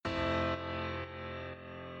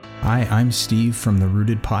Hi, I'm Steve from the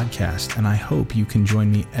Rooted Podcast, and I hope you can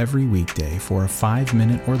join me every weekday for a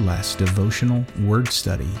 5-minute or less devotional word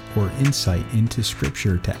study or insight into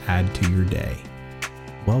Scripture to add to your day.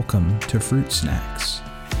 Welcome to Fruit Snacks.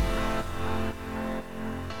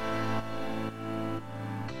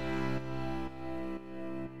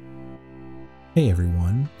 Hey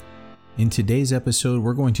everyone. In today's episode,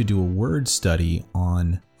 we're going to do a word study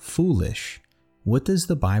on foolish. What does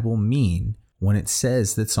the Bible mean when it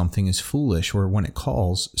says that something is foolish, or when it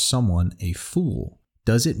calls someone a fool?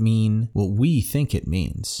 Does it mean what we think it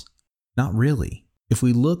means? Not really. If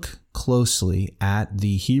we look closely at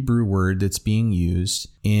the Hebrew word that's being used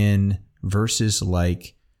in verses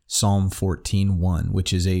like Psalm 14:1,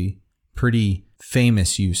 which is a pretty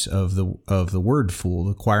famous use of the word fool,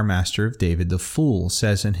 the choir master of David, the fool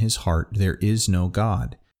says in his heart, "There is no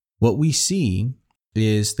God." What we see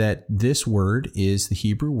is that this word is the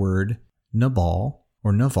Hebrew word Nabal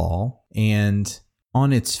or Naval, and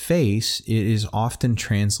on its face, it is often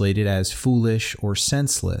translated as foolish or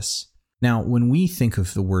senseless. Now, when we think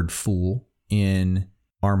of the word fool in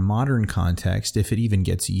our modern context, if it even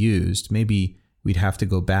gets used, maybe we'd have to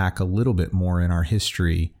go back a little bit more in our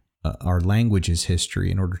history, our language's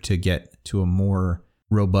history, in order to get to a more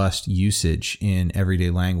robust usage in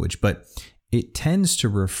everyday language. But it tends to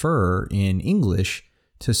refer in English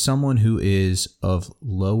to someone who is of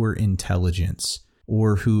lower intelligence,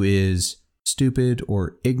 or who is stupid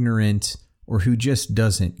or ignorant, or who just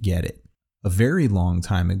doesn't get it. A very long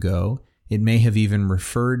time ago, it may have even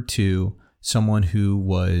referred to someone who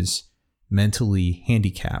was mentally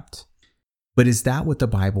handicapped. But is that what the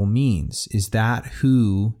Bible means? Is that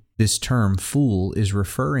who this term fool is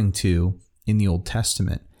referring to in the Old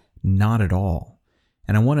Testament? Not at all.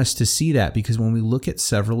 And I want us to see that because when we look at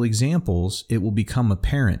several examples, it will become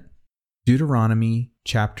apparent. Deuteronomy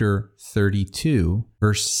chapter 32,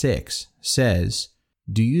 verse 6 says,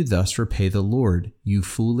 "Do you thus repay the Lord, you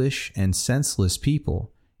foolish and senseless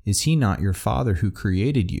people? Is he not your Father who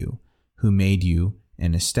created you, who made you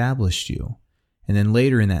and established you?" And then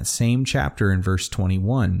later in that same chapter in verse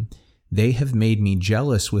 21, "They have made me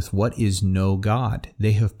jealous with what is no God.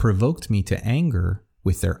 They have provoked me to anger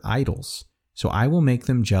with their idols. So I will make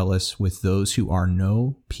them jealous with those who are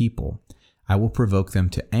no people. I will provoke them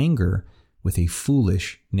to anger with a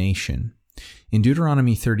foolish nation." In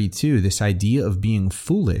Deuteronomy 32, this idea of being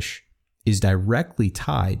foolish is directly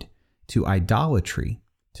tied to idolatry,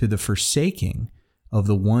 to the forsaking of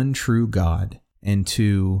the one true God, and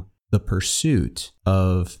to the pursuit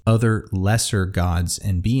of other lesser gods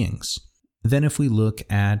and beings. Then if we look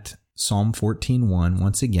at Psalm 14:1,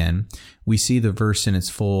 once again, we see the verse in its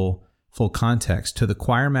full context. "To the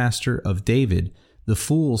choir master of David, the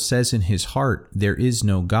fool says in his heart, 'There is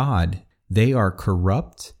no God.' They are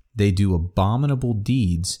corrupt. They do abominable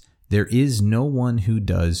deeds. There is no one who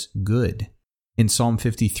does good." In Psalm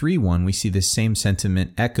 53:1, we see the same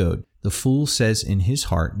sentiment echoed. "The fool says in his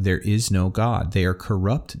heart, 'There is no God.' They are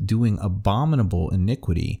corrupt, doing abominable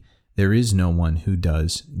iniquity. There is no one who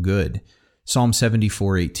does good." Psalm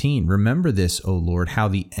 74:18, "Remember this, O Lord, how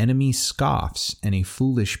the enemy scoffs and a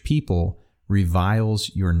foolish people reviles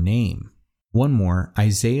your name." One more,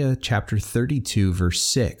 Isaiah chapter 32, verse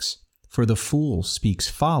 6, "For the fool speaks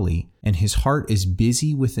folly, and his heart is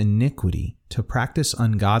busy with iniquity, to practice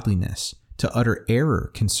ungodliness, to utter error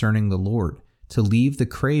concerning the Lord, to leave the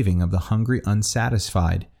craving of the hungry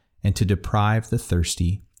unsatisfied, and to deprive the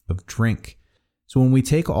thirsty of drink." So when we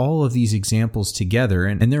take all of these examples together,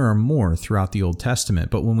 and there are more throughout the Old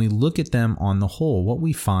Testament, but when we look at them on the whole, what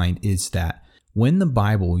we find is that when the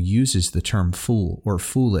Bible uses the term fool or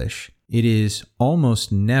foolish, it is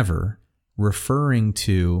almost never referring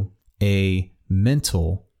to a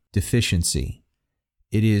mental deficiency.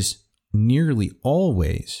 It is nearly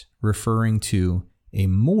always referring to a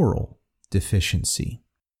moral deficiency.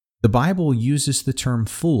 The Bible uses the term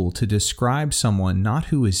fool to describe someone not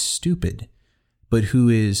who is stupid, but who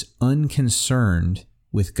is unconcerned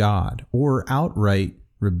with God or outright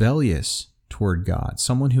rebellious toward God,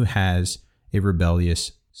 someone who has a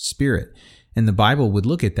rebellious spirit. And the Bible would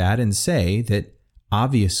look at that and say that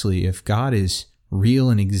obviously if God is real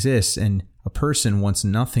and exists and a person wants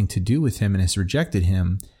nothing to do with him and has rejected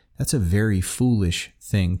him, that's a very foolish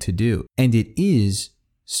thing to do. And it is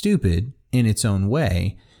stupid in its own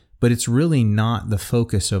way, but it's really not the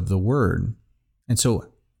focus of the word. And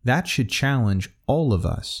so that should challenge all of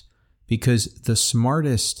us, because the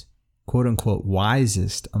smartest, quote unquote,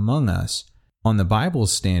 wisest among us on the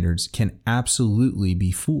Bible's standards can absolutely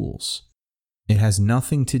be fools. It has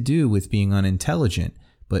nothing to do with being unintelligent,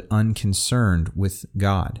 but unconcerned with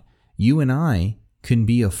God. You and I can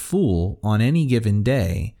be a fool on any given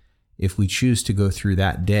day if we choose to go through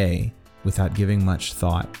that day without giving much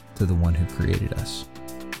thought to the one who created us.